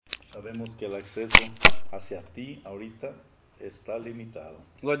Sabemos que el acceso hacia ti ahorita está limitado.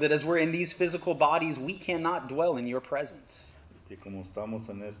 Lord, that as we're in these physical bodies, we cannot dwell in your presence. Que como estamos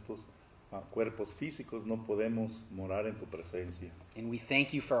en estos cuerpos físicos, no podemos morar en tu presencia. And we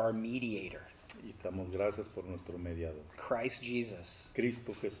thank you for our mediator, Y damos gracias por nuestro mediador, Christ Jesus,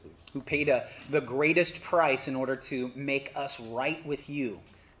 Cristo Jesús, who paid the greatest price in order to make us right with you.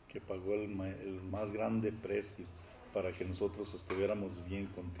 que pagó el más grande precio para que nosotros estuviéramos bien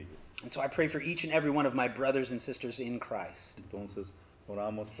contigo. And so I pray for each and every one of my brothers and sisters in Christ, Entonces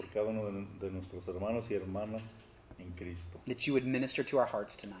oramos por cada uno de nuestros hermanos y hermanas en Cristo. that you would minister to our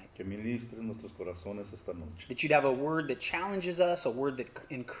hearts tonight. Que ministren nuestros corazones esta noche. That you'd have a word that challenges us, a word that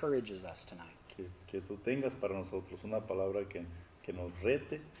encourages us tonight. Que tú tengas para nosotros una palabra que nos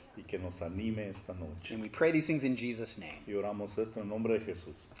rete y que nos anime esta noche. And we pray these things in Jesus' name. Y oramos esto en nombre de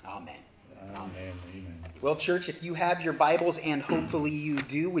Jesús. Amen. Amen. Amen. Well, church, if you have your Bibles, and hopefully you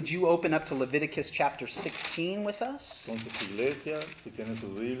do, would you open up to Leviticus chapter 16 with us? Entonces, iglesia, si tienen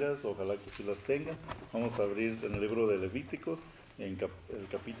sus Biblias, ojalá que sí las tengan. Vamos a abrir en el libro de Levítico, en el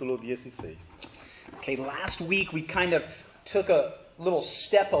capítulo 16. Okay, last week we kind of took a little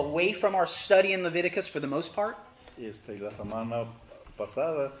step away from our study in Leviticus for the most part. Y la semana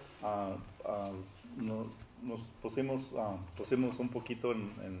pasada nos pusimos un poquito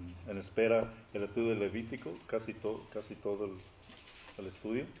en espera el estudio de Levítico, casi todo el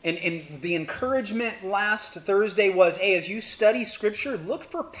estudio. And the encouragement last Thursday was, hey, as you study Scripture, look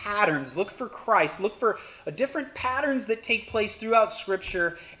for patterns, look for Christ, look for different patterns that take place throughout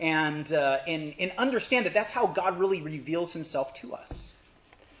Scripture, and understand that that's how God really reveals Himself to us.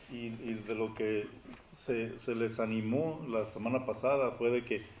 Y de lo que se les animó la semana pasada fue de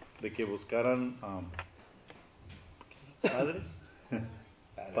que buscaran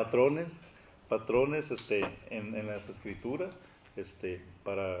patrones en las escrituras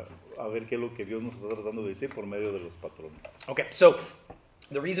para ver qué es lo que Dios nos está tratando de decir por medio de los patrones. Okay, so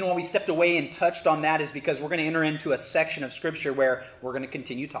the reason why we stepped away and touched on that is because we're going to enter into a section of Scripture where we're going to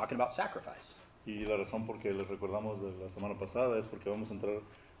continue talking about sacrifice. Y la razón por que les recordamos de la semana pasada es porque vamos a entrar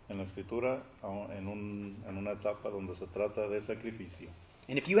en la escritura en una etapa donde se trata de sacrificio.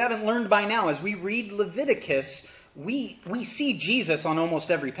 And if you haven't learned by now, as we read Leviticus, we see Jesus on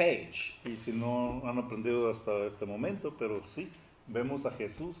almost every page. Y si no han aprendido hasta este momento, pero sí, vemos a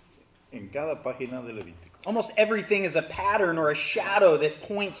Jesús en cada página de Levítico. Almost everything is a pattern or a shadow that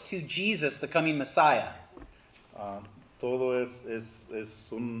points to Jesus, the coming Messiah. Todo es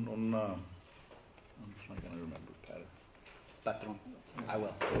una... I'm trying to remember pattern. Patrón. I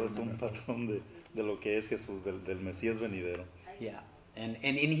will. Todo es un patrón de lo que es Jesús, del Mesías venidero. Yeah. And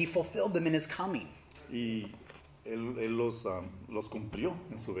He fulfilled them in His coming. Y él los cumplió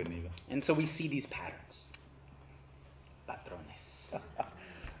en su venida. And so we see these patterns. Patrones.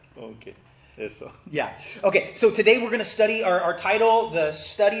 Okay, eso. Yeah. Okay, so today we're going to study, our title, the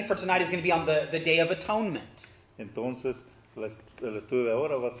study for tonight is going to be on the Day of Atonement. Entonces, el estudio de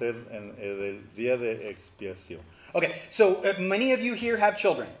ahora va a ser el día de expiación. Okay, so many of you here have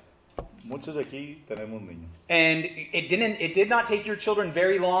children. Muchos de aquí tenemos niños. And it did not take your children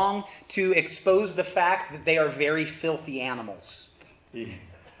very long to expose the fact that they are very filthy animals. I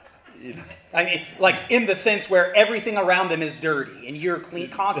mean, like in the sense where everything around them is dirty and you're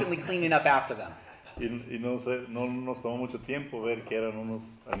constantly cleaning up after them. Y no nos tomó mucho tiempo ver que eran unos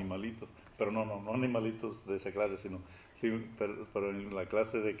animalitos, pero no animalitos de esa clase, sino sí, pero en la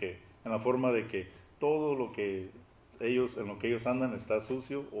clase en la forma de que todo lo que en lo que ellos andan está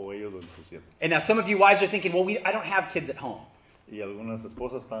sucio o ellos lo ensucian. And now some of you wives are thinking, well, I don't have kids at home. Y algunas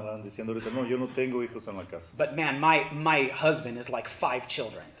esposas están diciendo ahorita, no, yo no tengo hijos en la casa. But man, my husband is like 5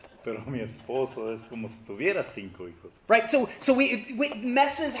 children. Pero mi esposo es como si tuviera 5 hijos. Right, so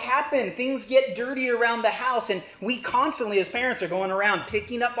messes happen. Things get dirty around the house, and we constantly, as parents, are going around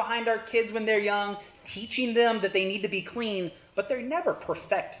picking up behind our kids when they're young, teaching them that they need to be clean, but they never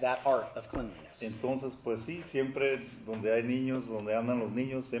perfect that art of cleanliness. Entonces, pues sí, siempre donde hay niños, donde andan los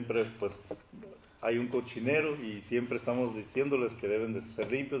niños, siempre pues hay un cochinero y siempre estamos diciéndoles que deben de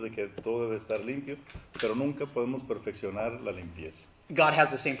ser limpios, de que todo debe estar limpio, pero nunca podemos perfeccionar la limpieza. God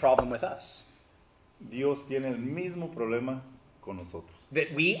has the same problem with us. Dios tiene el mismo problema con nosotros.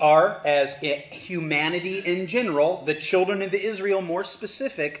 That we are, as humanity in general, the children of Israel more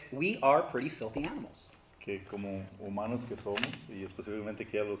specific, we are pretty filthy animals. Que como humanos que somos, y específicamente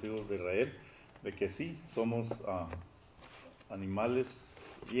que a los hijos de Israel, de que sí, somos animales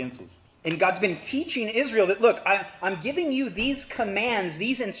bien sucios. And God's been teaching Israel that, look, I'm giving you these commands,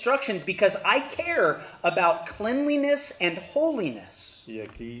 these instructions, because I care about cleanliness and holiness. Y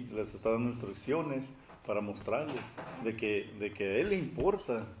aquí les está dando instrucciones para mostrarles de que a Él le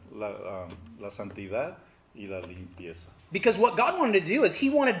importa la santidad y la limpieza. Because what God wanted to do is He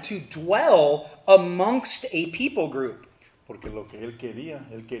wanted to dwell amongst a people group. Porque lo que Él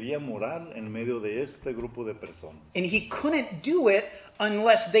quería morar en medio de este grupo de personas. And He couldn't do it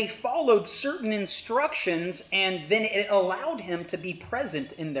unless they followed certain instructions, and then it allowed Him to be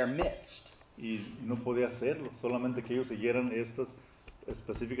present in their midst. Y no podía hacerlo, solamente que ellos siguieran estas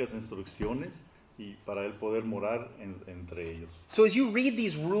específicas instrucciones y para Él poder morar entre ellos. So as you read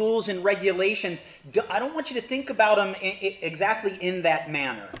these rules and regulations, I don't want you to think about them exactly in that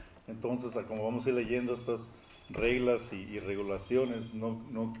manner. Entonces, como vamos a ir leyendo estas reglas y regulaciones,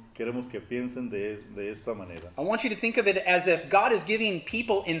 no queremos que piensen de esta manera. I want you to think of it as if God is giving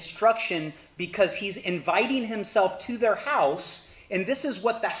people instruction because He's inviting Himself to their house, and this is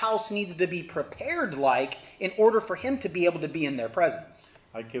what the house needs to be prepared like in order for Him to be able to be in their presence.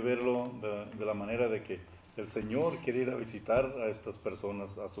 Hay que verlo de la manera de que el Señor quiere ir a visitar a estas personas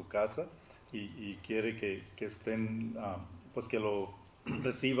a su casa y quiere que estén, pues que lo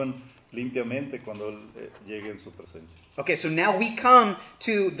reciban limpiamente cuando Él llegue en su presencia. Okay, so now we come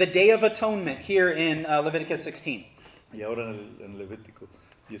to the Day of Atonement here in Leviticus 16. Y ahora en Levítico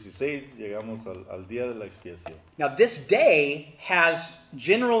 16 llegamos al día de la expiación. Now this day has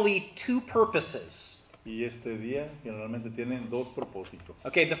generally two purposes. Y este día generalmente tiene dos propósitos.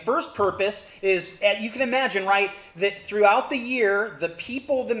 Okay, the first purpose is, you can imagine, right, that throughout the year, the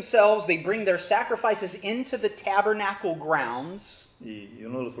people themselves, they bring their sacrifices into the tabernacle grounds. Y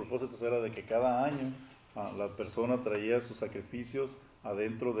uno de los propósitos era de que cada año la persona traía sus sacrificios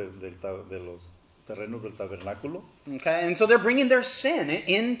adentro de los terrenos del tabernáculo. Okay, and so they're bringing their sin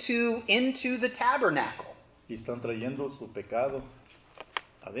into the tabernacle. Y están trayendo su pecado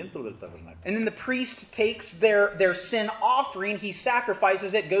adentro del tabernáculo. And then the priest takes their sin offering, he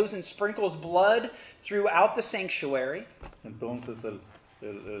sacrifices it, goes and sprinkles blood throughout the sanctuary. Entonces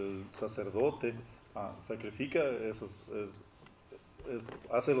el sacerdote sacrifica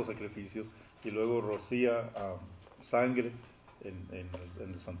hace los sacrificios y luego rocía sangre en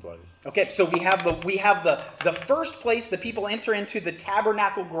el santuario. Okay, so we have the first place the people enter into the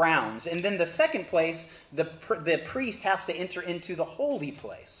tabernacle grounds, and then the second place the priest has to enter into the holy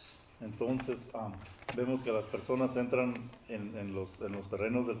place. Entonces vemos que las personas entran en los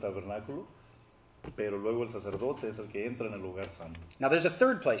terrenos del tabernáculo, pero luego el sacerdote es el que entra en el lugar santo. Now there's a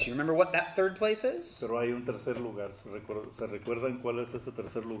third place. You remember what that third place is? Pero hay un tercer lugar. ¿Se recuerdan cuál es ese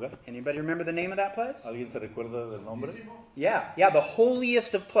tercer lugar? Anybody remember the name of that place? ¿Alguien se recuerda del nombre? Yeah, the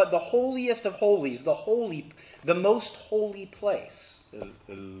holiest of holies, the most holy place.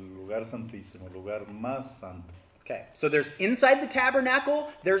 El lugar santísimo, el lugar más santo. Okay, so there's inside the tabernacle,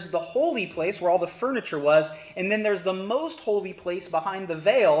 there's the holy place where all the furniture was, and then there's the most holy place behind the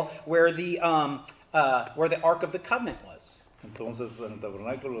veil where the Ark of the Covenant was. Entonces en el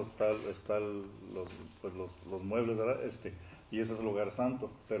tabernáculo están los muebles, ¿verdad? Y ese es el lugar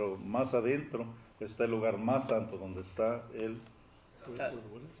santo, pero más adentro está el lugar más santo donde está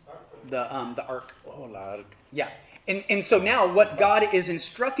the Ark. Oh, la arca. Yeah. And so now what God is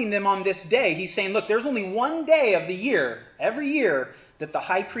instructing them on this day, He's saying, look, there's only one day of the year, every year, that the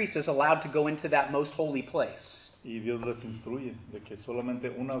high priest is allowed to go into that most holy place. Y Dios les instruye de que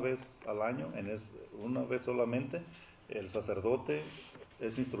solamente una vez al año, una vez solamente, el sacerdote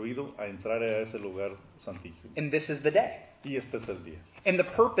es instruido a entrar a ese lugar santísimo. And this is the day. Y este es el día. And the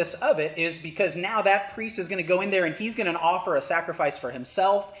purpose of it is because now that priest is going to go in there and he's going to offer a sacrifice for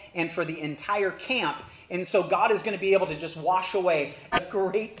himself and for the entire camp. And so God is going to be able to just wash away. A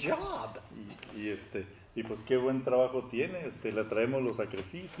great job. Y pues qué buen trabajo tiene. Le traemos los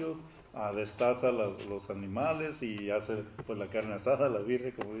sacrificios, destaza los animales y hace pues la carne asada, la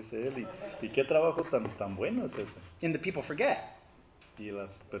birria, como dice él. Y qué trabajo tan bueno es ese. And the people forget. Y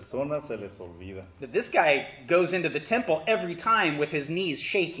las personas se les olvida. That this guy goes into the temple every time with his knees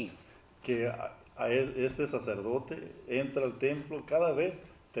shaking. Que este sacerdote entra al templo cada vez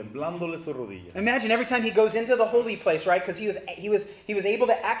temblándole su rodilla. Imagine every time he goes into the holy place, right? Because he was able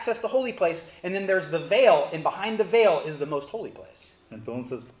to access the holy place, and then there's the veil, and behind the veil is the most holy place.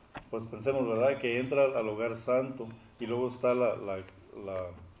 Entonces, pues pensemos, ¿verdad? Que entra al lugar santo y luego está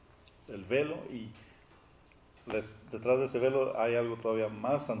el velo y detrás de ese velo hay algo todavía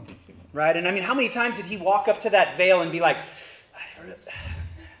más santísimo. Right? And I mean, how many times did he walk up to that veil and be like,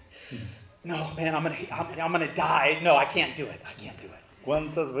 no, man, I'm gonna die. No, I can't do it.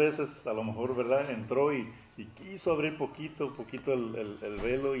 ¿Cuántas veces a lo mejor, verdad, entró y quiso abrir poquito el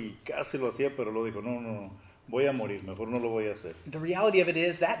velo y casi lo hacía, pero luego dijo, no, voy a morir, mejor no lo voy a hacer? The reality of it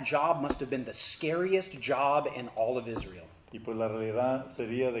is that job must have been the scariest job in all of Israel. Y pues la realidad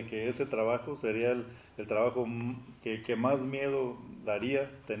sería de que ese trabajo sería el trabajo que más miedo daría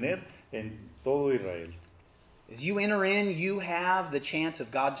tener en todo Israel. As you enter in, you have the chance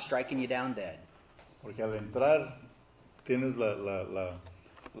of God striking you down dead. Porque al entrar tienes la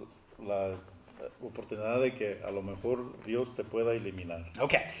oportunidad de que a lo mejor Dios te pueda eliminar.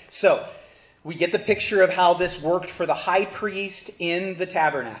 Okay, so we get the picture of how this worked for the high priest in the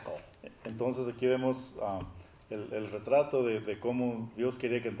tabernacle. Entonces aquí vemos el retrato de cómo Dios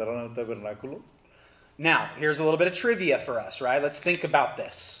quería que entraran al tabernáculo. Now, here's a little bit of trivia for us, right? Let's think about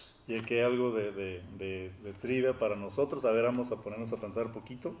this. Y aquí hay algo de trivia para nosotros. A ver, vamos a ponernos a pensar un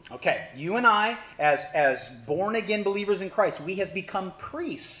poquito. Okay, you and I, as born-again believers in Christ, we have become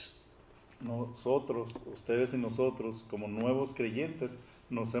priests. Nosotros, ustedes y nosotros, como nuevos creyentes,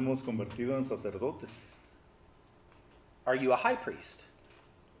 nos hemos convertido en sacerdotes. Are you a high priest?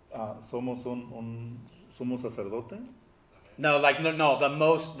 ¿Somos somos sacerdote? No,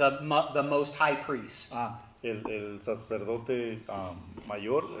 the most high priest. El sacerdote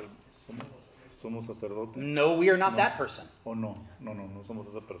mayor, somos sacerdote. No, we are not that person. No somos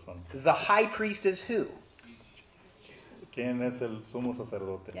esa persona. The high priest is who? ¿Quién es el sumo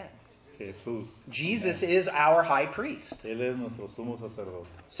sacerdote? Yeah. Jesús. Jesus is our high priest. Él es nuestro sumo sacerdote.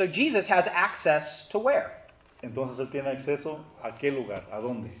 So Jesus has access to where? Entonces él tiene acceso a qué lugar, a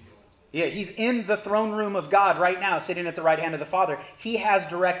dónde. Yeah, he's in the throne room of God right now, sitting at the right hand of the Father. He has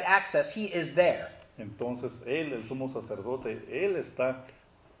direct access. He is there. Entonces él, el sumo sacerdote, él está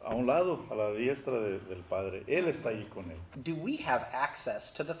a un lado, a la diestra del Padre. Él está ahí con él. Do we have access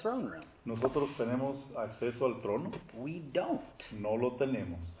to the throne room? ¿Nosotros tenemos acceso al trono? We don't. No lo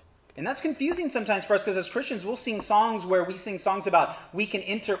tenemos. And that's confusing sometimes for us because as Christians we'll sing songs where we sing songs about we've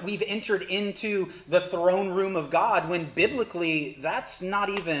entered into the throne room of God when biblically that's not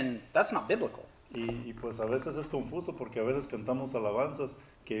biblical. Y pues a veces es confuso porque a veces cantamos alabanzas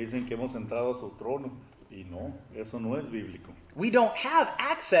que dicen que hemos entrado a su trono y no, eso no es bíblico. We don't have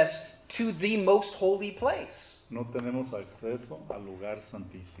access to the most holy place. No tenemos acceso al lugar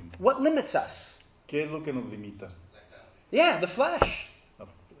santísimo. What limits us? ¿Qué es lo que nos limita? Yeah, the flesh.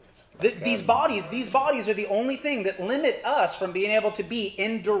 These bodies are the only thing that limit us from being able to be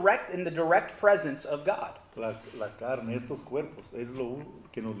in the direct presence of God. La carne, estos cuerpos, es lo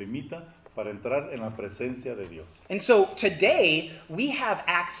que nos limita para entrar en la presencia de Dios. And so today we have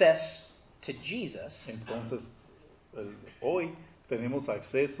access to Jesus. Entonces, hoy tenemos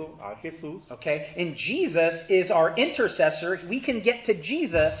acceso a Jesús. Okay, and Jesus is our intercessor. We can get to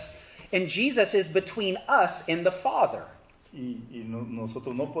Jesus, and Jesus is between us and the Father.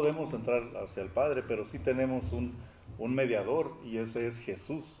 Nosotros no podemos entrar hacia el Padre, pero sí tenemos un mediador y ese es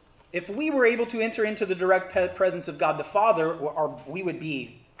Jesús. If we were able to enter into the direct presence of God the Father, we would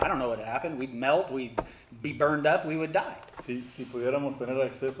be, I don't know what would happen, we'd melt, we'd be burned up, we would die. Si pudiéramos tener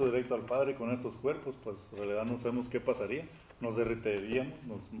acceso directo al Padre con estos cuerpos, pues en realidad no sabemos qué pasaría. Nos derretiríamos,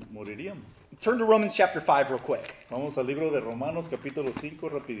 nos moriríamos. Turn to Romans chapter 5 real quick. Vamos al libro de Romanos capítulo 5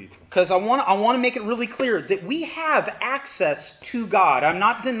 rapidito. Because I want to make it really clear that we have access to God. I'm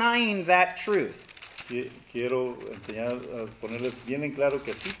not denying that truth. Quiero ponerles bien en claro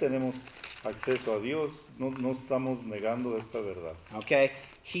que sí tenemos acceso a Dios. No estamos negando esta verdad. Okay?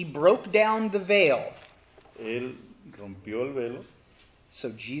 He broke down the veil. Él rompió el velo. So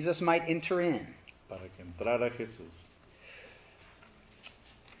Jesus might enter in. Para que entrara Jesús.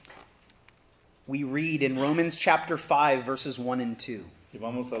 We read in Romans chapter 5 verses 1 and 2. Y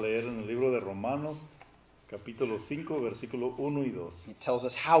vamos a leer en el libro de Romanos capítulo 5 versículo 1 y 2. It tells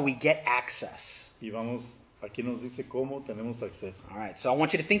us how we get access. Y aquí nos dice cómo tenemos acceso. All right, so I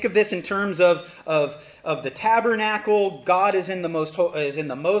want you to think of this in terms of the tabernacle. God is in the most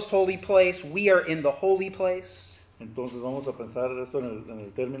holy place. We are in the holy place. Entonces vamos a pensar esto en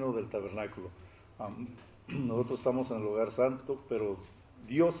el término del tabernáculo. Nosotros estamos en el lugar santo, pero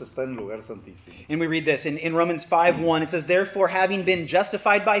Dios está en el lugar santísimo. And we read this in Romans 5:1. It says, "Therefore, having been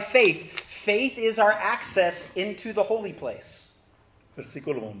justified by faith, faith is our access into the holy place."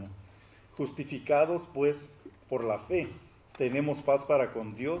 Versículo 1. Justificados pues por la fe, tenemos paz para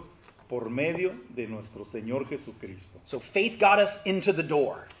con Dios por medio de nuestro Señor Jesucristo. So faith got us into the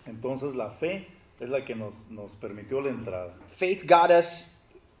door. Entonces la fe es la que nos permitió la entrada. Faith got us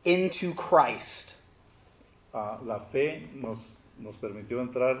into Christ. La fe nos permitió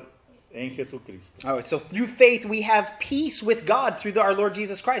entrar en Jesucristo. All right, so through faith we have peace with God through our Lord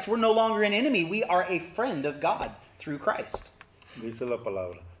Jesus Christ. We're no longer an enemy. We are a friend of God through Christ. Dice la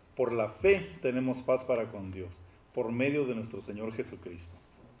palabra. Por la fe tenemos paz para con Dios, por medio de nuestro Señor Jesucristo.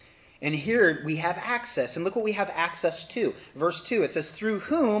 And here we have access. And look what we have access to. Verse 2, it says, through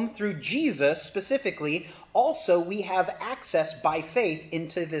whom, through Jesus specifically, also we have access by faith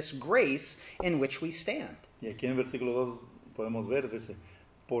into this grace in which we stand. Y aquí en el versículo 2 podemos ver, dice,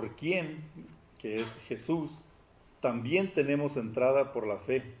 por quien, que es Jesús, también tenemos entrada por la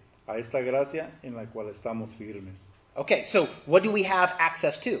fe a esta gracia en la cual estamos firmes. Okay, so what do we have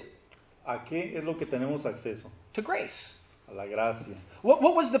access to? ¿A qué es lo que tenemos acceso? To grace. A la gracia. What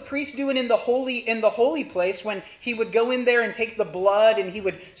was the priest doing in the holy place when he would go in there and take the blood and he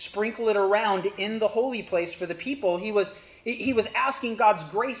would sprinkle it around in the holy place for the people? He was asking God's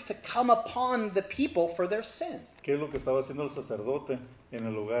grace to come upon the people for their sin. ¿Qué es lo que estaba haciendo el sacerdote en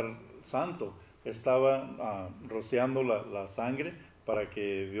el lugar santo? Estaba rociando la sangre para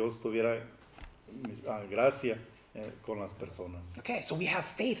que Dios tuviera gracia con las personas. Okay, so we have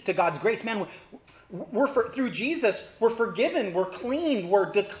faith to God's grace. Man, through Jesus, we're forgiven, we're cleaned,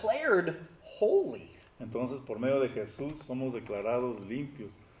 we're declared holy. Entonces, por medio de Jesús, somos declarados limpios,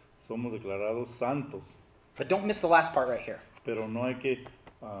 somos declarados santos. But don't miss the last part right here. Pero no hay que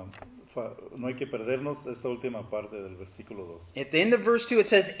perdernos esta última parte del versículo 2. At the end of verse 2 it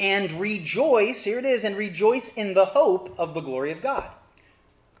says, and rejoice, here it is, and rejoice in the hope of the glory of God.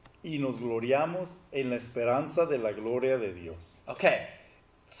 Y nos gloriamos en la esperanza de la gloria de Dios. Okay,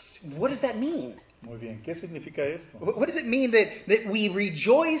 what does that mean? Muy bien, ¿qué significa esto? What does it mean that we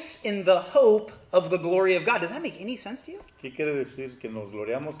rejoice in the hope of the glory of God? Does that make any sense to you? ¿Qué quiere decir que nos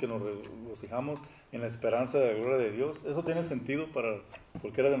gloriamos, que nos regocijamos en la esperanza de la gloria de Dios? ¿Eso tiene sentido para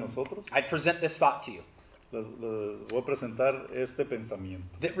cualquiera de nosotros? I present this thought to you. Les voy a presentar este pensamiento.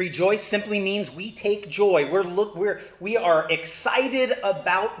 That rejoice simply means we take joy. We are excited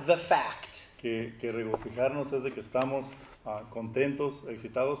about the fact. Que regocijarnos es de que estamos contentos,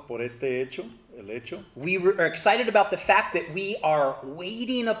 excitados por este hecho, el hecho. We are excited about the fact that we are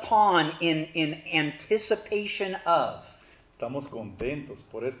waiting upon in anticipation of. Estamos contentos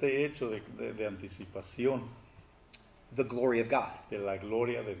por este hecho de anticipación. The glory of God. De la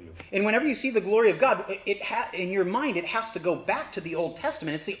gloria de Dios. And whenever you see the glory of God, in your mind, it has to go back to the Old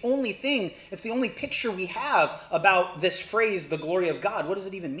Testament. It's the only thing, it's the only picture we have about this phrase, the glory of God. What does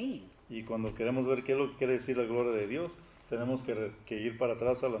it even mean? Y cuando queremos ver qué es lo que quiere decir la gloria de Dios, tenemos que ir para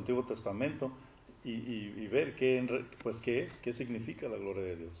atrás al Antiguo Testamento y ver qué significa la gloria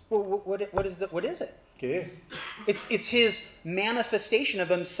de Dios. Well, what is it? ¿Qué es? It's His manifestation of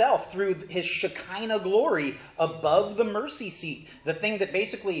Himself through His Shekinah glory above the mercy seat. The thing that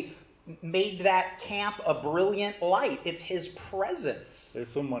basically made that camp a brilliant light. It's His presence. Es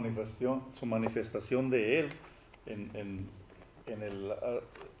su manifestación de Él en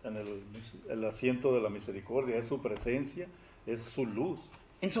el asiento de la misericordia. Es su presencia, es su luz.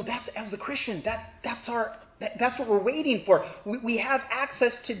 And so that's, as the Christian, that's what we're waiting for. We have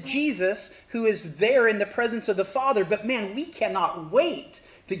access to Jesus, who is there in the presence of the Father, but man, we cannot wait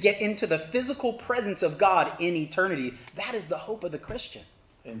to get into the physical presence of God in eternity. That is the hope of the Christian.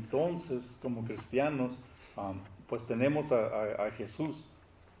 Entonces, como cristianos, pues tenemos a Jesús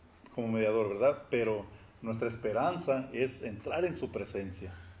como mediador, ¿verdad? Pero nuestra esperanza es entrar en su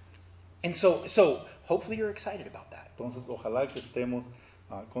presencia. And so hopefully you're excited about that. Entonces, ojalá que estemos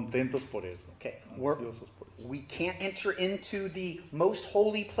contentos por eso. Okay, ansiosos por eso. We can't enter into the most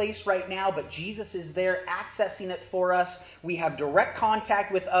holy place right now, but Jesus is there accessing it for us. We have direct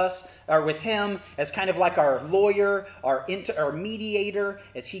contact with us, or with Him, as kind of like our lawyer, our mediator,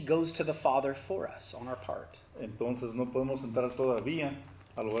 as He goes to the Father for us on our part. Entonces no podemos entrar todavía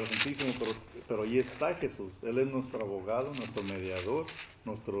al lugar santísimo, pero ahí está Jesús. Él es nuestro abogado, nuestro mediador,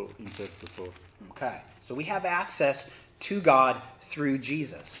 nuestro intercesor. Okay, so we have access to God through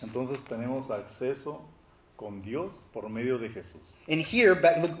Jesus. Entonces tenemos acceso con Dios por medio de Jesús. And here,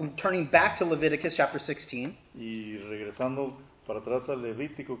 turning back to Leviticus chapter 16, y regresando para atrás al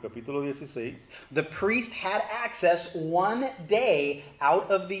Levítico capítulo 16, the priest had access one day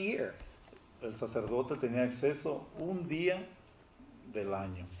out of the year. El sacerdote tenía acceso un día del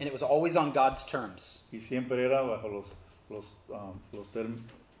año. And it was always on God's terms. Y siempre era bajo los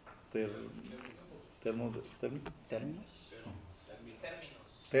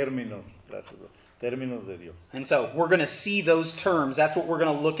términos, gracias, términos de Dios. And so we're going to see those terms. That's what we're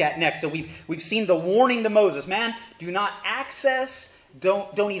going to look at next. So we've seen the warning to Moses, man, do not access,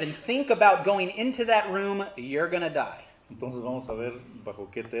 don't even think about going into that room, you're going to die. Entonces vamos a ver bajo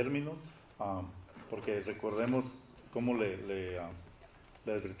qué términos, porque recordemos cómo le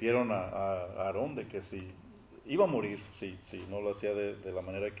advirtieron a Aarón de que si iba a morir, si no lo hacía de la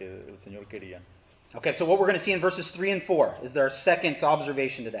manera que el Señor quería. Okay, so what we're going to see in verses 3 and 4 is our second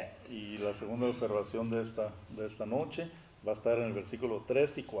observation today. Y la segunda observación de esta noche Va a estar en el versículo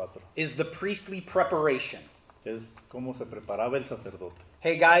 3 y 4. is the priestly preparation. Es cómo se preparaba el sacerdote.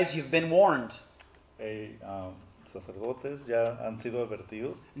 Hey guys, you've been warned. Sacerdotes ya han sido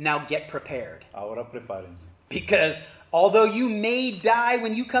advertidos. Now get prepared. Ahora prepárense. Because although you may die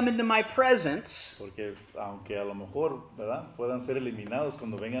when you come into my presence, Porque aunque a lo mejor, ¿verdad?, puedan ser eliminados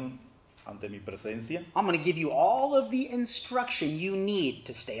cuando vengan ante mi presencia, I'm going to give you all of the instruction you need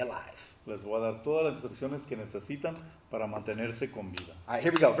to stay alive. les voy a dar todas las instrucciones que necesitan para mantenerse con vida. All right,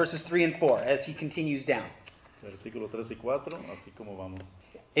 here we go. Verses 3 and 4 as he continues down. Versículo 3 y 4, así como vamos.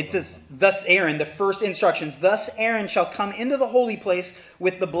 It says, thus Aaron, the first instructions, thus Aaron shall come into the holy place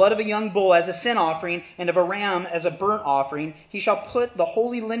with the blood of a young bull as a sin offering and of a ram as a burnt offering. He shall put the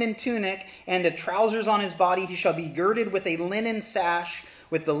holy linen tunic and the trousers on his body. He shall be girded with a linen sash.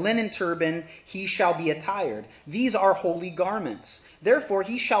 With the linen turban he shall be attired. These are holy garments. Therefore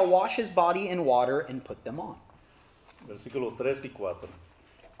he shall wash his body in water and put them on. Versículo 3 y 4.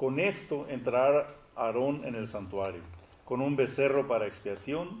 Con esto entrará Aarón en el santuario, con un becerro para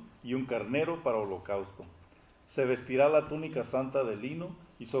expiación y un carnero para holocausto. Se vestirá la túnica santa de lino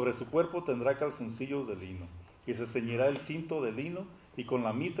y sobre su cuerpo tendrá calzoncillos de lino. Y se ceñirá el cinto de lino y con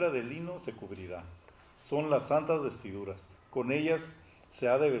la mitra de lino se cubrirá. Son las santas vestiduras. Con ellas se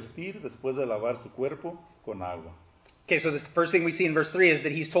ha de vestir después de lavar su cuerpo con agua. Okay, so the first thing we see in verse 3 is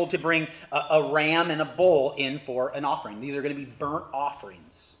that he's told to bring a ram and a bull in for an offering. These are going to be burnt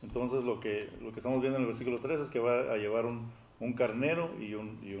offerings. Entonces lo que estamos viendo en el versículo 3 es que va a llevar un carnero y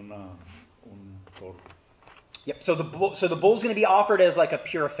un toro. Yep. So the bull's going to be offered as like a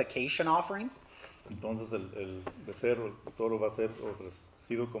purification offering. Entonces el becerro, el toro va a ser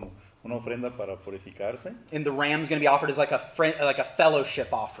ofrecido como una ofrenda para purificarse. And the ram's going to be offered as like a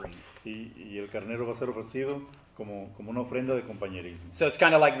fellowship offering. Y el carnero va a ser ofrecido como una ofrenda de compañerismo. So it's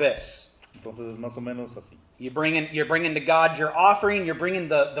kind of like this. Entonces es más o menos así. You're bringing to God your offering. You're bringing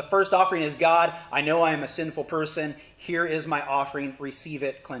the first offering is God. I know I am a sinful person. Here is my offering. Receive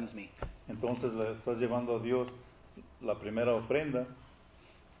it. Cleanse me. Entonces le estás llevando a Dios la primera ofrenda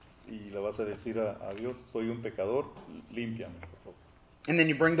y le vas a decir a Dios, soy un pecador, límpiame, por favor. And then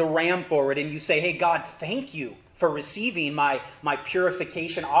you bring the ram forward and you say, hey, God, thank you for receiving my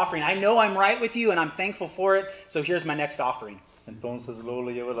purification offering. I know I'm right with you and I'm thankful for it. So here's my next offering. Entonces luego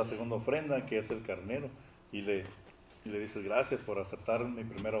le lleva la segunda ofrenda, que es el carnero, y le dices, gracias por aceptar mi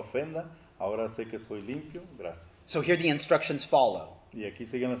primera ofrenda, ahora sé que soy limpio, gracias. So here the instructions follow. Y aquí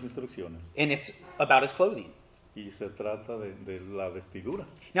siguen las instrucciones. And it's about his clothing. Y se trata de la vestidura.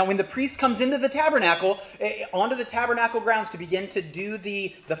 Now when the priest comes into the tabernacle, onto the tabernacle grounds to begin to do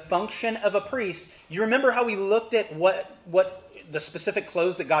the function of a priest, you remember how we looked at what the specific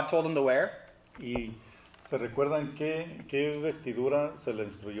clothes that God told him to wear? Y se recuerdan qué vestidura se le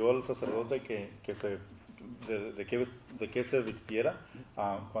instruyó al sacerdote de qué se vistiera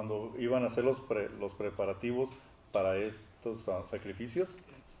cuando iban a hacer los preparativos para estos sacrificios.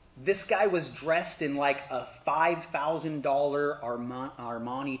 This guy was dressed in like a $5,000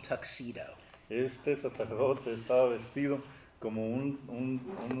 Armani tuxedo. Este sacerdote estaba vestido como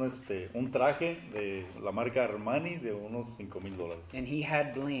un traje de la marca Armani de unos $5,000. And he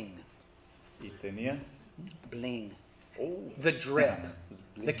had bling. Y tenía Bling. oh, The drip.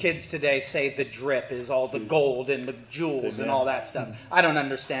 bling. The kids today say the drip is all the gold and the jewels and all that stuff. I don't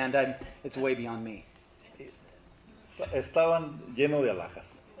understand. It's way beyond me. Estaban llenos de alhajas.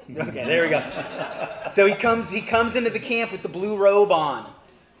 Okay, there we go. So he comes into the camp with the blue robe on.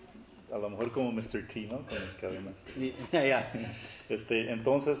 A lo mejor como Mr. T, ¿no? Con las cadenas. Yeah.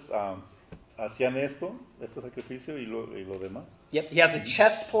 Entonces hacían este sacrificio y lo demás. Yep, he has a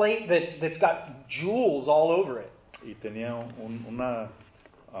chest plate that's got jewels all over it. Y tenía una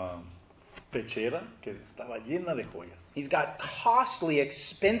pechera que estaba llena de joyas. He's got costly,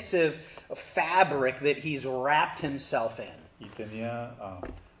 expensive fabric that he's wrapped himself in. Y tenía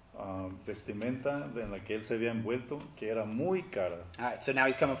vestimenta en la que él se había envuelto que era muy cara. All right, so now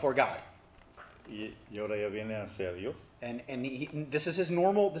he's coming before God. Y ahora ya viene hacia Dios. And this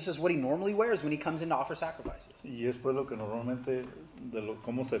is what he normally wears when he comes in to offer sacrifices. Y esto es lo que normalmente,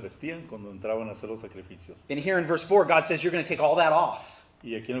 cómo se vestían cuando entraban a hacer los sacrificios. And here in verse 4, God says you're going to take all that off.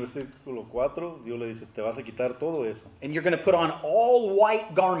 Y aquí en el versículo 4, Dios le dice, te vas a quitar todo eso. And you're going to put on all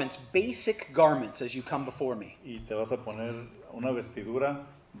white garments, basic garments, as you come before me. Y te vas a poner una vestidura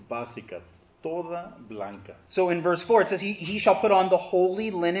básica, toda blanca. So in verse 4 it says, he shall put on the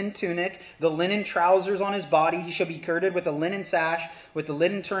holy linen tunic, the linen trousers on his body, he shall be girded with a linen sash, with the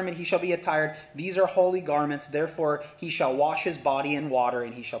linen turban he shall be attired. These are holy garments, therefore he shall wash his body in water,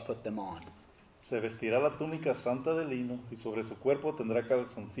 and he shall put them on. Se vestirá la túnica santa de lino, y sobre su cuerpo tendrá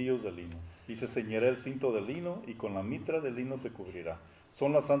calzoncillos de lino, y se ceñirá el cinto de lino, y con la mitra de lino se cubrirá.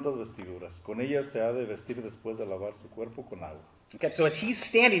 Son las santas vestiduras. Con ellas se ha de vestir después de lavar su cuerpo con agua. Okay, so as he's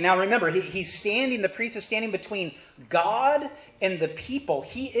standing, now remember, he's standing, the priest is standing between God and the people.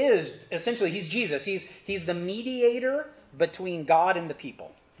 He is, essentially, he's Jesus. He's the mediator between God and the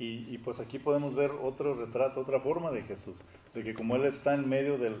people. Y pues aquí podemos ver otro retrato, otra forma de Jesús, de que como Él está en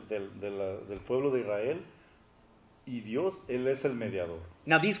medio del pueblo de Israel y Dios, Él es el mediador.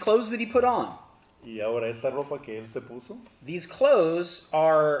 Now these clothes that he put on, Y ahora esta ropa que Él se puso, these clothes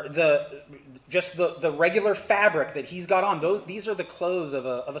are just the regular fabric that he's got on. These are the clothes of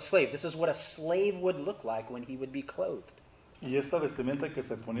a slave. This is what a slave would look like when he would be clothed. y esta vestimenta que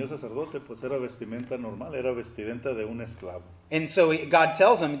se ponía el sacerdote, pues era vestimenta normal, era vestimenta de un esclavo. And so God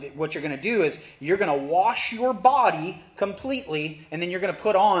tells him that what you're going to do is you're going to wash your body completely, and then you're going to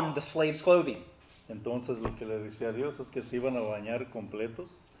put on the slave's clothing. Entonces lo que le decía a Dios es que se iban a bañar completos,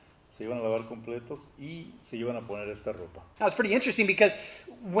 se iban a lavar completos y se iban a poner esta ropa. Now it's pretty interesting because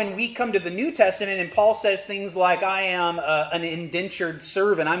when we come to the New Testament and Paul says things like, I am an indentured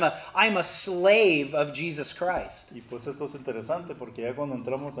servant, I'm a slave of Jesus Christ. Y pues esto es interesante porque ya cuando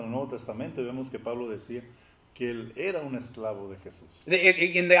entramos en el Nuevo Testamento vemos que Pablo decía que él era un esclavo de Jesús.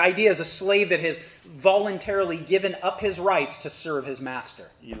 And the idea is a slave that has voluntarily given up his rights to serve his master.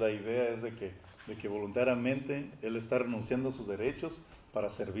 Y la idea es de que voluntariamente él está renunciando a sus derechos para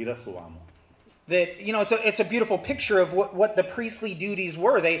servir a su amo. That, you know, it's a beautiful picture of what the priestly duties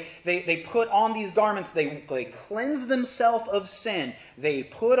were. They put on these garments, they cleansed themselves of sin, they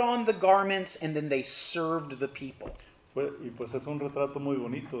put on the garments, and then they served the people. Y pues es un retrato muy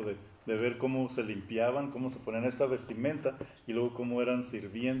bonito de ver cómo se limpiaban, cómo se ponían esta vestimenta y luego cómo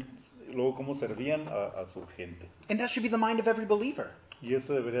servían a su gente. And that should be the mind of every believer. Y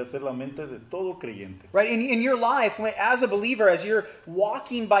eso debería ser la mente de todo creyente. Right? In your life, as a believer, as you're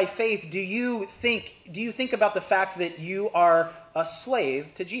walking by faith, do you think about the fact that you are a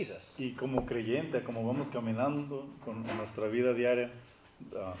slave to Jesus? Y como creyente, como vamos caminando con nuestra vida diaria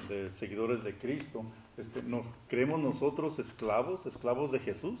de seguidores de Cristo, nos creemos nosotros esclavos de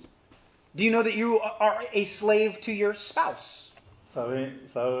Jesús. Do you know that you are a slave to your spouse?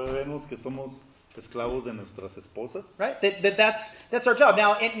 Sabemos que somos esclavos de nuestras esposas. Right? That's our job.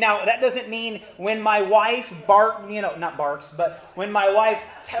 Now that doesn't mean when my wife when my wife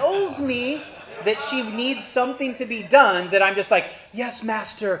tells me that she needs something to be done, that I'm just like, yes,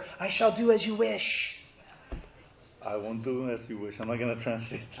 master, I shall do as you wish. I won't do as you wish. I'm not going to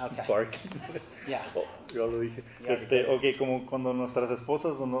translate. Okay. Bark. Yeah. Yo lo dije. Yeah, Como cuando nuestras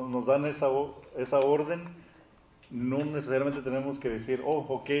esposas nos dan esa orden, no necesariamente tenemos que decir,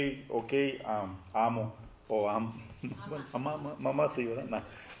 amo, o amo. Bueno, mamá sí, ¿verdad?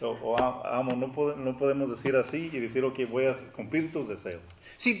 No. Amo, no podemos decir así y decir, voy a cumplir tus deseos.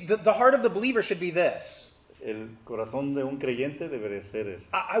 See, the heart of the believer should be this. El corazón de un creyente debería ser eso.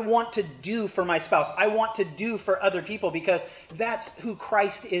 I want to do for my spouse. I want to do for other people because that's who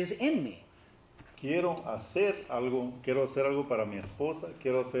Christ is in me. Quiero hacer algo para mi esposa,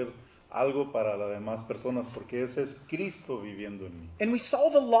 quiero hacer algo para las demás personas, porque ese es Cristo viviendo en mí. And we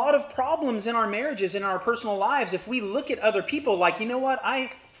solve a lot of problems in our marriages, in our personal lives, if we look at other people like, you know what,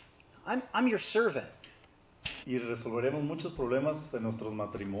 I'm your servant. Y resolveremos muchos problemas en nuestros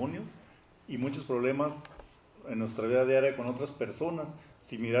matrimonios y muchos problemas en nuestra vida diaria con otras personas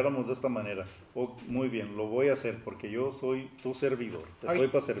si miráramos de esta manera. Muy bien, lo voy a hacer porque yo soy tu servidor, estoy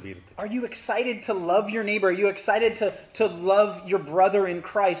para servirte. Are you excited to love your neighbor? Are you excited to love your brother in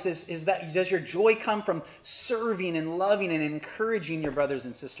Christ? Does your joy come from serving and loving and encouraging your brothers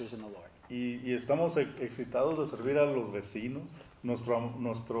and sisters in the Lord? Y estamos excitados de servir a los vecinos.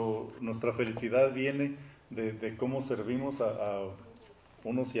 Nuestra felicidad viene de cómo servimos a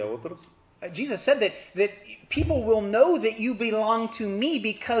unos y a otros. Jesus said that people will know that you belong to me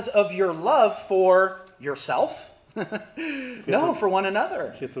because of your love for yourself. No, for one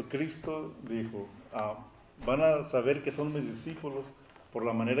another. Jesucristo dijo, van a saber que son mis discípulos por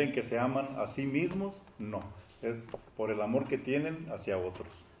la manera en que se aman a sí mismos. No, es por el amor que tienen hacia otros.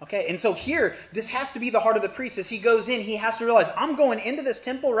 Okay, and so here, this has to be the heart of the priest. As he goes in, he has to realize, I'm going into this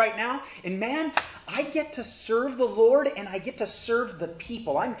temple right now, and man, I get to serve the Lord, and I get to serve the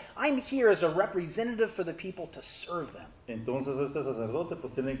people. I'm here as a representative for the people to serve them. Entonces este sacerdote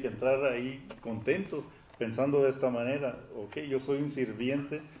pues tiene que entrar ahí contento, pensando de esta manera, yo soy un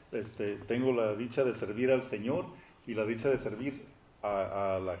sirviente, tengo la dicha de servir al Señor y la dicha de servir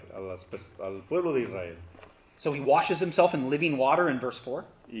al pueblo de Israel. So he washes himself in living water in verse 4.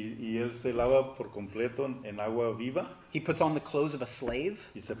 Y él se lava por completo en agua viva. He puts on the clothes of a slave.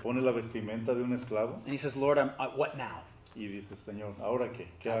 Y se pone la vestimenta de un esclavo. And he says, Lord, what now? y dice, Señor, ¿ahora qué?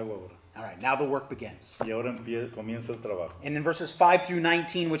 ¿Qué hago ahora? All right, now the work begins. Y ahora comienza el trabajo. And in verses 5 through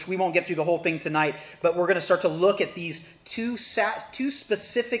 19, which we won't get through the whole thing tonight, but we're going to start to look at these two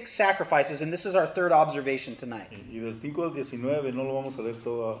specific sacrifices, and this is our third observation tonight. Y del 5 al 19 no lo vamos a leer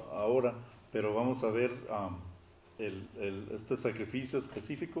todo ahora, pero vamos a ver este sacrificio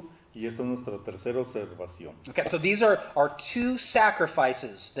específico, y esta es nuestra tercera observación. Okay, so these are our two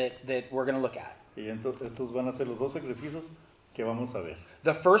sacrifices that we're going to look at. Y entonces estos van a ser los dos sacrificios que vamos a ver.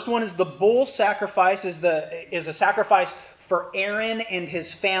 The first one is the bull sacrifice, is a sacrifice for Aaron and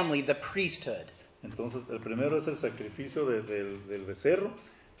his family, the priesthood. Entonces el primero es el sacrificio del becerro,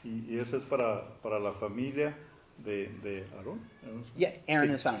 y ese es para la familia de Aarón. Yeah, Aaron Sí,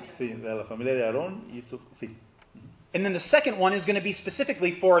 and his family. sí, de la familia de Aarón y sí. And then the second one is going to be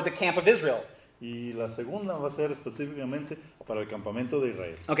specifically for the camp of Israel. Y la segunda va a ser específicamente para el campamento de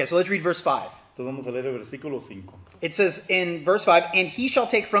Israel. Okay, so let's read verse 5. Entonces vamos a leer el versículo 5. It says in verse 5, "And he shall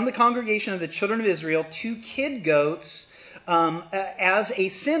take from the congregation of the children of Israel 2 kid goats as a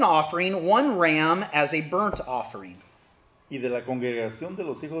sin offering, 1 ram as a burnt offering." Y de la congregación de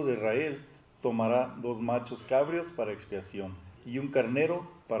los hijos de Israel tomará 2 machos cabrios para expiación y un carnero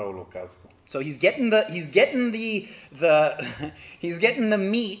para holocausto. So he's getting the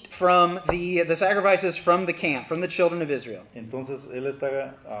meat from the sacrifices from the camp, from the children of Israel. Entonces él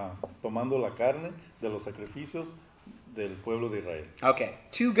está tomando la carne de los sacrificios del pueblo de Israel. Okay,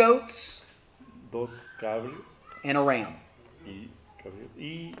 2 goats 2 cabrios and a ram.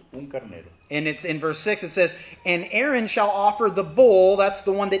 y un carnero. And it's in verse 6 it says, "And Aaron shall offer the bull," that's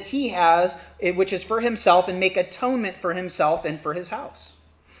the one that he has, which is for himself, "and make atonement for himself and for his house."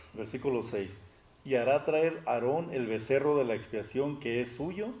 Versículo 6. Y hará traer Aarón el becerro de la expiación que es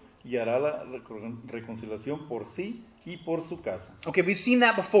suyo, y hará la reconciliación por sí y por su casa. Okay, we've seen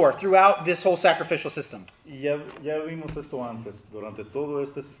that before throughout this whole sacrificial system. Y ya vimos esto antes, durante todo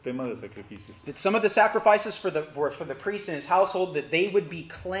este sistema de sacrificios. That some of the sacrifices were for the priest and his household, that they would be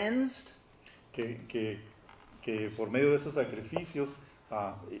cleansed. Que por medio de estos sacrificios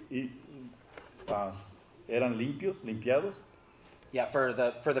eran limpiados, Yeah, for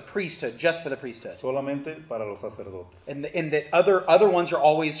the priesthood, just for the priesthood. solamente para los sacerdotes. And the other ones are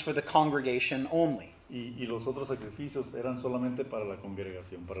always for the congregation only. Y los otros sacrificios eran solamente para la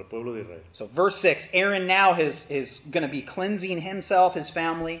congregación, para el pueblo de Israel. So verse 6, Aaron now is going to be cleansing himself, his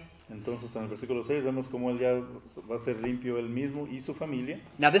family. Entonces en el versículo 6 vemos cómo él ya va a ser limpio él mismo y su familia.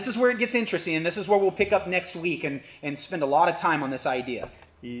 Now this is where it gets interesting, and this is where we'll pick up next week and spend a lot of time on this idea.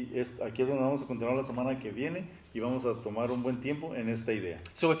 Y aquí es donde vamos a continuar la semana que viene y vamos a tomar un buen tiempo en esta idea.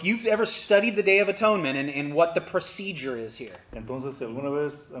 So if you've ever studied the Day of Atonement and what the procedure is here. Entonces, si alguna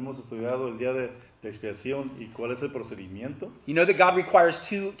vez hemos estudiado el día de expiación y cuál es el procedimiento, You know that God requires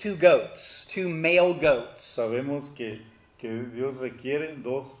two goats, 2 male goats. sabemos que Dios requiere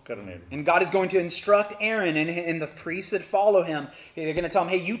 2 carneros. And God is going to instruct Aaron and the priests that follow him. They're going to tell him,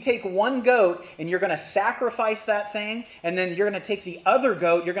 hey, you take 1 goat and you're going to sacrifice that thing. And then you're going to take the other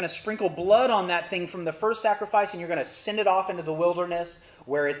goat. You're going to sprinkle blood on that thing from the first sacrifice. And you're going to send it off into the wilderness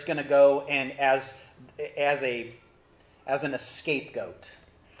where it's going to go and as an scapegoat.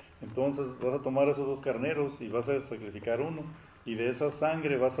 Entonces vas a tomar esos 2 carneros y vas a sacrificar uno, y de esa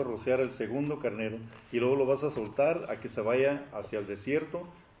sangre vas a rociar el segundo carnero y luego lo vas a soltar a que se vaya hacia el desierto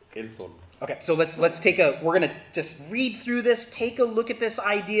él solo. Okay, so we're going to just read through this, take a look at this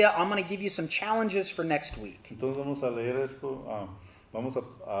idea. I'm going to give you some challenges for next week. Entonces vamos a leer esto,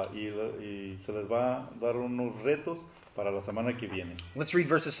 y se les va a dar unos retos para la semana que viene. Let's read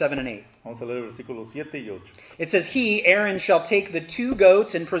verses 7 and 8. Vamos a leer versículos 7 y 8. It says, He, Aaron, shall take the 2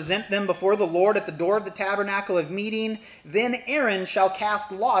 goats and present them before the Lord at the door of the tabernacle of meeting. Then Aaron shall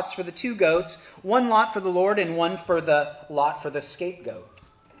cast lots for the 2 goats, 1 lot for the Lord and 1 for the lot for the scapegoat.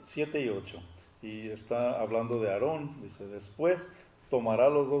 7 y 8. Y está hablando de Aarón. Dice, después tomará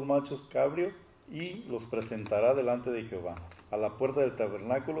los 2 machos cabrios y los presentará delante de Jehová, a la puerta del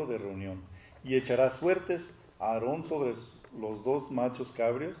tabernáculo de reunión. Y echará suertes a Aarón sobre los 2 machos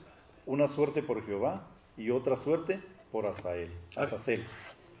cabrios, una suerte por Jehová y otra suerte por Azazel.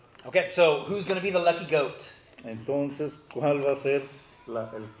 Okay, so who's going to be the lucky goat? Entonces, ¿cuál va a ser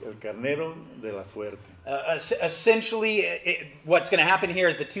el carnero de la suerte? Essentially, what's going to happen here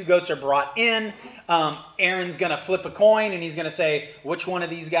is the 2 goats are brought in. Aaron's going to flip a coin and he's going to say which one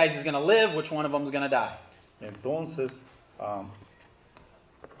of these guys is going to live, which one of them is going to die. Entonces,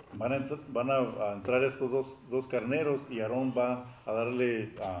 van a entrar estos dos carneros y Aarón va a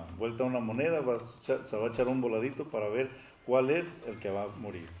darle vuelta a una moneda, se va a echar un voladito para ver cuál es el que va a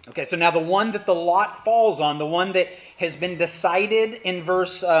morir. Okay, so now the one that the lot falls on, the one that has been decided in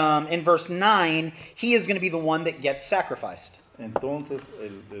verse 9, he is going to be the one that gets sacrificed. Entonces,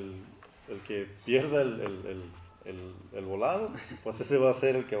 el que pierda el volado, pues ese va a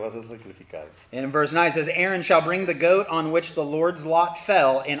ser el que va a ser sacrificado. And in verse 9 it says, Aaron shall bring the goat on which the Lord's lot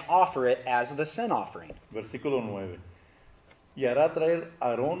fell and offer it as the sin offering. Versículo 9. Y hará traer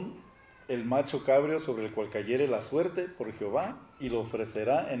Aarón el macho cabrio sobre el cual cayere la suerte por Jehová y lo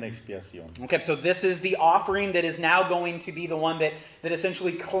ofrecerá en expiación. Okay, so this is the offering that is now going to be the one that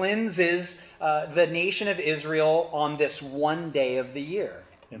essentially cleanses the nation of Israel on this one day of the year.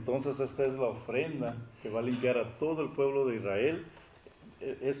 Entonces esta es la ofrenda que va a limpiar a todo el pueblo de Israel,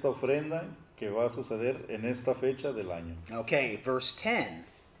 esta ofrenda que va a suceder en esta fecha del año. Okay, verse 10.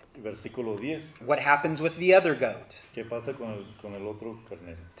 Versículo 10. What happens with the other goat? ¿Qué pasa con el otro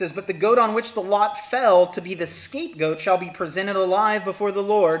carnero? It says, but the goat on which the lot fell to be the scapegoat shall be presented alive before the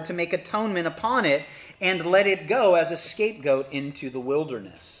Lord to make atonement upon it, and let it go as a scapegoat into the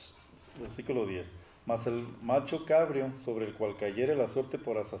wilderness. Versículo 10. Mas el macho cabrio sobre el cual cayere la suerte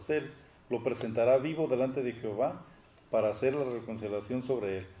por Azazel, lo presentará vivo delante de Jehová para hacer la reconciliación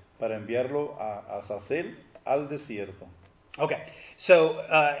sobre él, para enviarlo a Azazel al desierto. Okay, so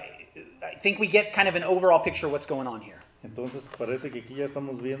I think we get kind of an overall picture of what's going on here. Entonces parece que aquí ya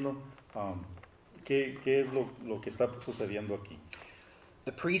estamos viendo qué es lo que está sucediendo aquí.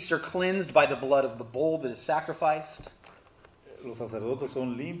 The priests are cleansed by the blood of the bull that is sacrificed. Los sacerdotes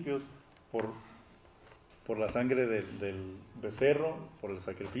son limpios por la sangre del becerro, por el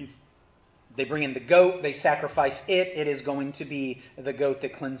sacrificio. They bring in the goat, they sacrifice it. It is going to be the goat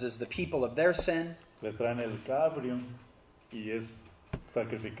that cleanses the people of their sin. Le traen el cabrio y es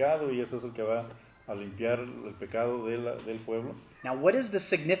sacrificado y ese es el que va a limpiar el pecado del pueblo. Now, what is the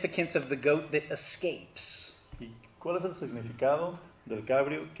significance of the goat that escapes? ¿Y cuál es el significado del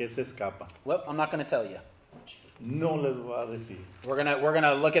cabrio que se escapa? Well, I'm not going to tell you. No les va a decir. We're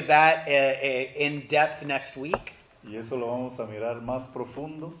gonna look at that in depth next week. Y eso lo vamos a mirar más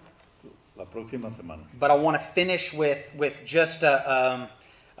profundo la próxima semana. But I want to finish with just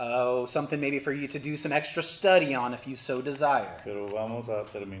something maybe for you to do some extra study on if you so desire. Pero vamos a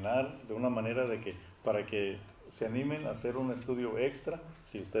terminar de una manera para que se animen a hacer un estudio extra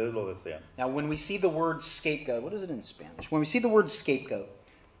si ustedes lo desean. Now, when we see the word scapegoat, what is it in Spanish? When we see the word scapegoat,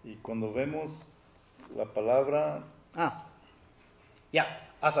 Y cuando vemos la palabra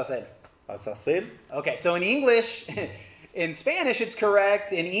Azazel. Azazel, Okay, so in English, in Spanish it's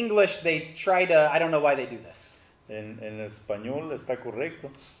correct. In English they try to, I don't know why they do this. en español está correcto,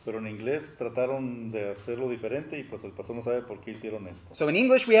 pero en inglés trataron de hacerlo diferente y pues el pastor no sabe por qué hicieron esto. So in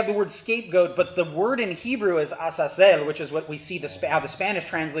English we have the word scapegoat, but the word in Hebrew is Azazel, which is what we see how the Spanish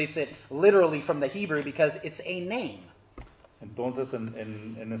translates it literally from the Hebrew because it's a name. Entonces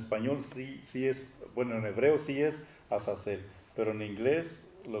en español sí es, bueno, en hebreo sí es Azazel, pero en inglés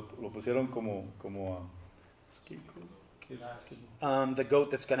lo pusieron como The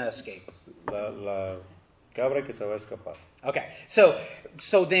goat that's going to escape. la cabra que se va a escapar. Okay,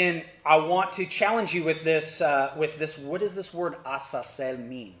 so then I want to challenge you with this. What does this word Azazel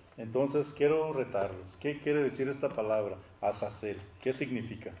mean? Entonces quiero retarlos. ¿Qué quiere decir esta palabra, Azazel? ¿Qué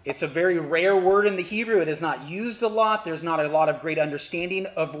significa? It's a very rare word in the Hebrew. It is not used a lot. There's not a lot of great understanding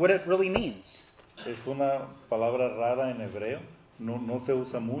of what it really means. Es una palabra rara en hebreo, no se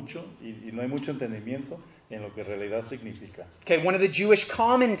usa mucho y no hay mucho entendimiento en lo que en realidad significa. Okay, one of the Jewish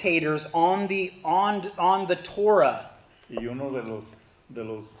commentators on the Torah. Y uno de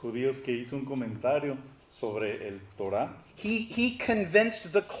los judíos que hizo un comentario sobre el Torah, He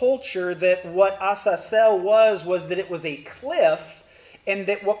convinced the culture that what Azazel was that it was a cliff, and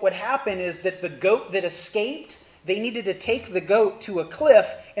that what would happen is that the goat that escaped, they needed to take the goat to a cliff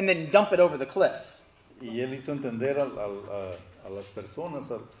and then dump it over the cliff. y él hizo entender a las personas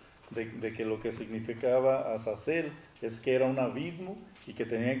de que lo que significaba Azazel es que era un abismo y que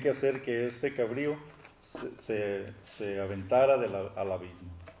tenían que hacer que ese cabrío se aventara al abismo.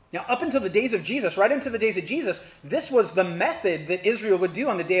 Now, up until the days of Jesus, right into the days of Jesus, this was the method that Israel would do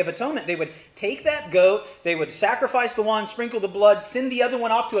on the Day of Atonement. They would take that goat, they would sacrifice the one, sprinkle the blood, send the other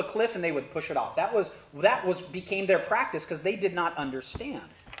one off to a cliff, and they would push it off. That became their practice because they did not understand.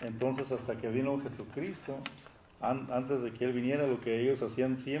 Entonces, hasta que vino Jesucristo, antes de que Él viniera, lo que ellos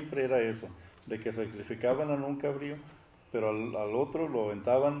hacían siempre era eso, de que sacrificaban a un cabrío, pero al otro lo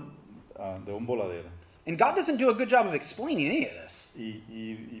aventaban de un voladero. And God doesn't do a good job of explaining any of this.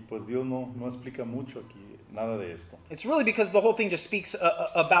 Y pues Dios no explica mucho aquí nada de esto. It's really because the whole thing just speaks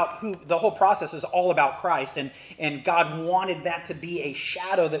about the whole process is all about Christ, and God wanted that to be a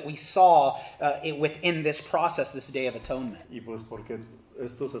shadow that we saw within this process, this Day of Atonement. Y pues porque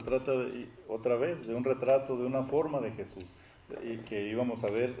esto se trata otra vez de un retrato, de una forma de Jesús, y que íbamos a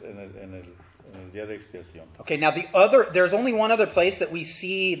ver en el día de expiación. Okay, now there's only one other place that we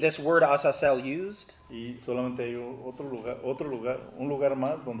see this word azazel used. Y solamente hay un lugar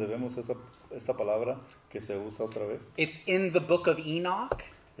más donde vemos esta palabra que se usa otra vez. It's in the book of Enoch.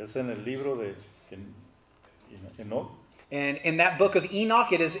 Es en el libro de Enoch. And in that book of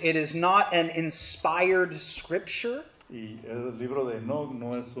Enoch, it is not an inspired scripture. Y el libro de Enoch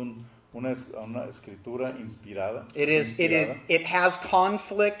no es una escritura inspirada. It has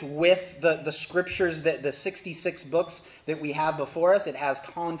conflict with the scriptures, that the 66 books that we have before us. It has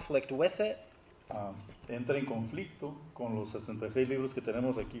conflict with it. Entra en conflicto con los 66 libros que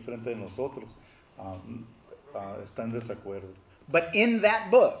tenemos aquí frente de nosotros. Está en desacuerdo. But in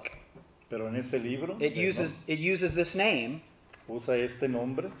that book, pero en ese libro, it uses this name usa este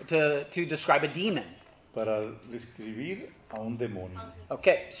nombre to describe a demon. Para describir a un demonio.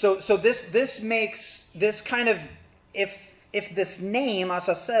 Okay, so this makes this kind of, if this name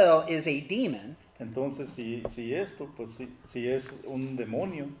Azazel is a demon. Entonces si esto, pues si es un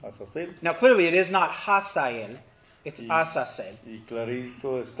demonio, Azazel. Now clearly it is not Hazael, it's Azazel. Y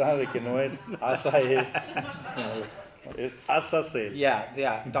clarito está de que no es Azael. Es Azazel.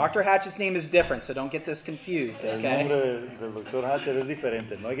 Yeah. Dr. Hatchett's name is different, so don't get this confused. Okay? El nombre del Dr. Hatchett es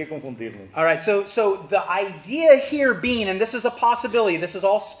diferente, no hay que confundirnos. All right, so the idea here being, and this is a possibility, this is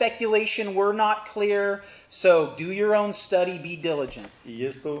all speculation, we're not clear, so do your own study, be diligent. Y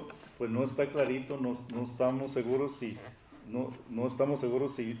esto, pues no está clarito, no estamos seguros no estamos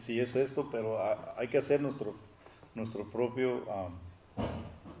seguros si es esto, pero hay que hacer nuestro propio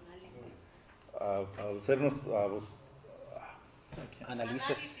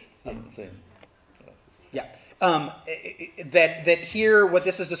Análisis. Sí. Yeah. That here, what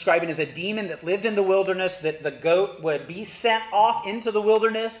this is describing is a demon that lived in the wilderness, that the goat would be sent off into the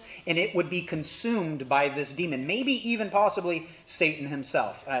wilderness, and it would be consumed by this demon. Maybe even possibly Satan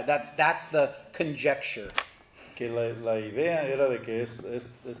himself. That's the conjecture. Que la idea era de que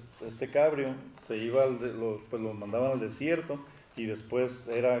este cabrio se iba pues lo mandaban al desierto y después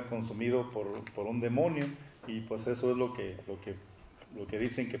era consumido por un demonio, y pues eso es lo que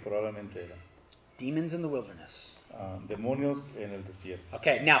dicen que probablemente era. Demons in the wilderness. Demonios en el desierto.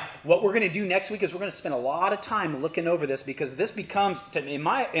 Okay, now what we're going to do next week is we're going to spend a lot of time looking over this, because this becomes, in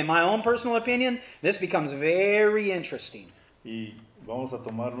my own personal opinion, this becomes very interesting. Y vamos a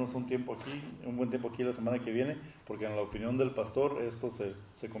tomarnos un buen tiempo aquí la semana que viene, porque en la opinión del pastor esto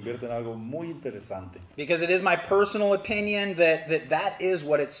se convierte en algo muy interesante. Because it is my personal opinion that is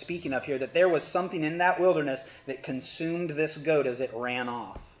what it's speaking of here, that there was something in that wilderness that consumed this goat as it ran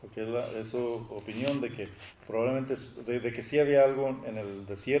off. Porque es su opinión de que probablemente de que sí había algo en el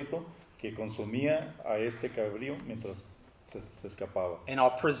desierto que consumía a este cabrío mientras se escapaba. And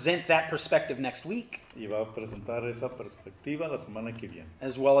I'll present that perspective next week. Y va a presentar esa perspectiva la semana que viene.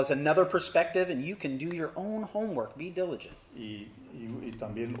 As well as another perspective, and you can do your own homework. Be diligent. Y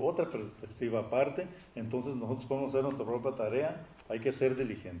también otra perspectiva aparte. Entonces nosotros podemos hacer nuestra propia tarea. Hay que ser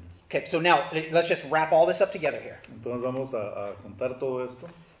diligentes. Okay, so now let's just wrap all this up together here. Entonces vamos a juntar todo esto.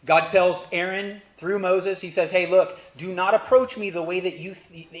 God tells Aaron through Moses, he says, hey, look, do not approach me the way that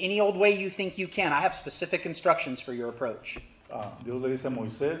any old way you think you can. I have specific instructions for your approach. Dios le dice a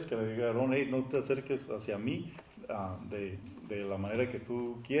Moisés que le diga a Aarón, hey, no te acerques hacia mí de la manera que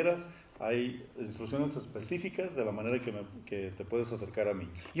tú quieras. Hay instrucciones específicas de la manera que te puedes acercar a mí.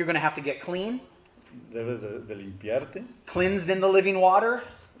 You're going to have to get clean. Debes de limpiarte. Cleansed in the living water.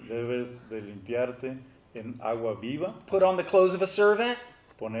 Debes de limpiarte en agua viva. Put on the clothes of a servant.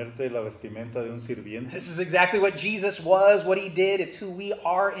 Ponerte la vestimenta de un sirviente. This is exactly what Jesus was, what he did. It's who we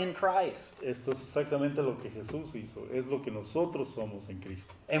are in Christ. Esto es exactamente lo que Jesús hizo. Es lo que nosotros somos en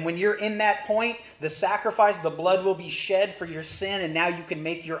Cristo. And when you're in that point, the sacrifice, the blood will be shed for your sin, and now you can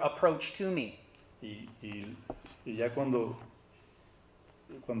make your approach to me. Y ya cuando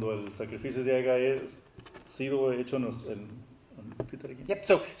el sacrificio ya haya sido hecho Yep.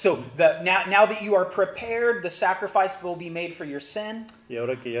 So now that you are prepared, the sacrifice will be made for your sin. Y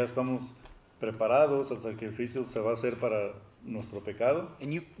ahora que ya estamos preparados, el sacrificio se va a hacer para nuestro pecado,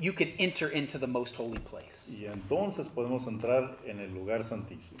 and you could enter into the most holy place. y entonces podemos entrar en el lugar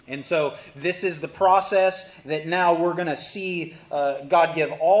santísimo. And so this is the process that now we're going to see God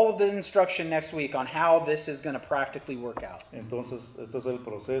give all of the instruction next week on how this is going to practically work out. Entonces, este es el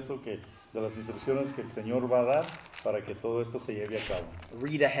proceso de las instrucciones que el Señor va a dar para que todo esto se lleve a cabo.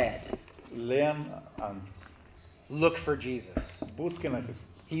 Read ahead. Lean antes. Look for Jesus. Busquen a Jesús.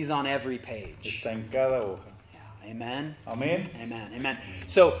 He's on every page. Está en cada hoja. Yeah. Amen. Amén. Amen. Amen.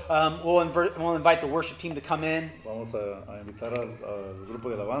 So we'll invite the worship team to come in. Vamos a invitar al grupo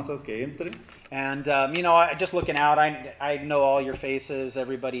de alabanzas que entre. And, just looking out, I know all your faces,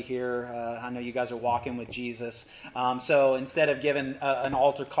 everybody here. I know you guys are walking with Jesus. So instead of giving an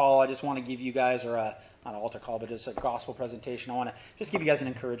altar call, I just want to give you guys, not an altar call, but just a gospel presentation. I want to just give you guys an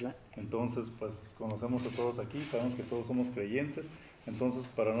encouragement. Entonces, pues conocemos a todos aquí, sabemos que todos somos creyentes. Entonces,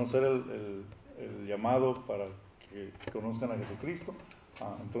 para no ser el llamado para que conozcan a Jesucristo,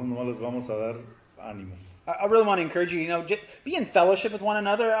 entonces nomás les vamos a dar ánimo. I really want to encourage you, just be in fellowship with one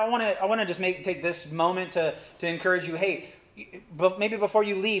another. I want to just take this moment to encourage you. Hey, but maybe before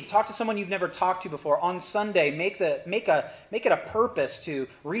you leave, talk to someone you've never talked to before. On Sunday, make it a purpose to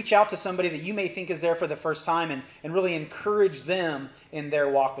reach out to somebody that you may think is there for the first time and really encourage them in their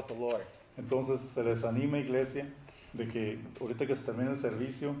walk with the Lord. Entonces, se les anima, iglesia, de que ahorita que se termine el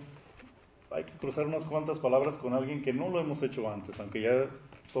servicio, hay que cruzar unas cuantas palabras con alguien que no lo hemos hecho antes, aunque ya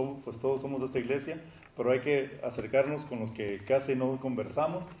todos somos de esta iglesia, pero hay que acercarnos con los que casi no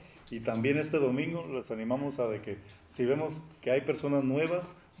conversamos. Y también este domingo les animamos a de que si vemos que hay personas nuevas,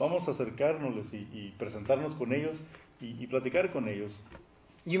 vamos a acercarnos y presentarnos con ellos y platicar con ellos.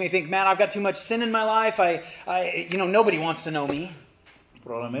 You may think, man, I've got too much sin in my life. Nobody wants to know me.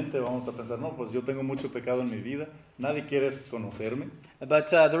 Probablemente vamos a pensar, no, pues yo tengo mucho pecado en mi vida, nadie quiere conocerme.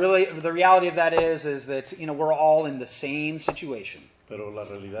 But the reality of that is that we're all in the same situation. Pero la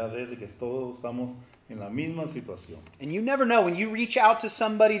realidad es de que todos estamos en la misma situación. And you never know, when you reach out to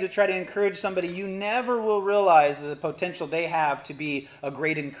somebody to try to encourage somebody, you never will realize the potential they have to be a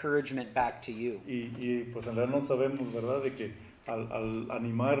great encouragement back to you. Y pues en realidad no sabemos, ¿verdad?, de que al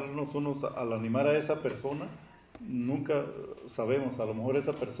animarnos al animar a esa persona, nunca sabemos, a lo mejor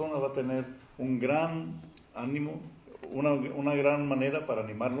esa persona va a tener un gran ánimo, una gran manera para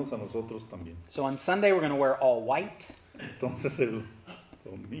animarnos a nosotros también. So on Sunday we're going to wear all white. Entonces el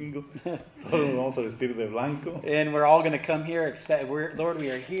domingo todos nos vamos a vestir de blanco. And we're all going to come here, Lord,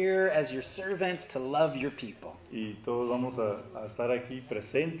 we are here as your servants to love your people. Y todos vamos a estar aquí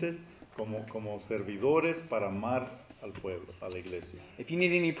presentes como servidores para amar al pueblo, a la iglesia. If you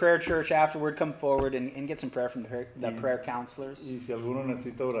need any prayer, church, afterward, come forward and get some prayer from the prayer counselors. Y si alguno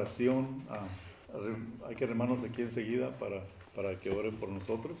necesita oración, hay que remarnos aquí enseguida para que oren por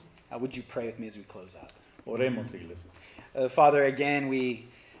nosotros. Would you pray with me as we close out? Oremos, iglesia. Father, again,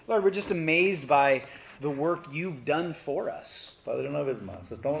 Lord, we're just amazed by the work you've done for us. Padre, una vez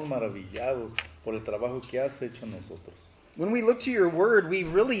más, estamos maravillados por el trabajo que has hecho en nosotros. When we look to your word, we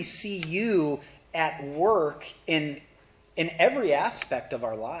really see you at work in every aspect of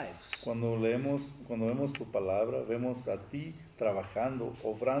our lives. Cuando vemos tu palabra, vemos a ti trabajando,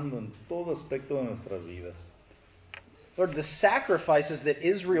 obrando en todo aspecto de nuestras vidas. Lord, the sacrifices that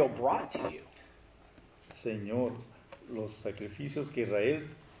Israel brought to you. Señor, los sacrificios que Israel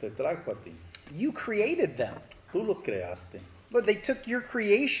te trajo a ti. You created them. Tú los creaste. Lord, they took your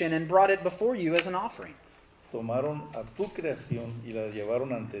creation and brought it before you as an offering. Tomaron a tu creación y la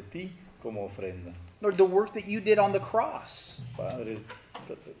llevaron ante ti como ofrenda. Lord, the work that you did on the cross. Padre,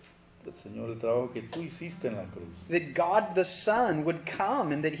 Señor, el trabajo que tú hiciste en la cruz. That God the Son would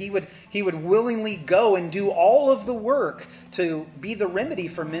come and that He would willingly go and do all of the work to be the remedy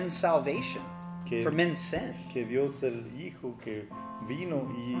for men's salvation, for men's sin. Que Dios el Hijo que vino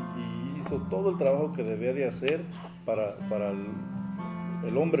y hizo todo el trabajo que debía de hacer para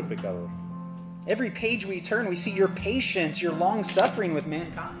el hombre pecador. Every page we turn, we see your patience, your long suffering with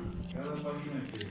mankind. Cada página que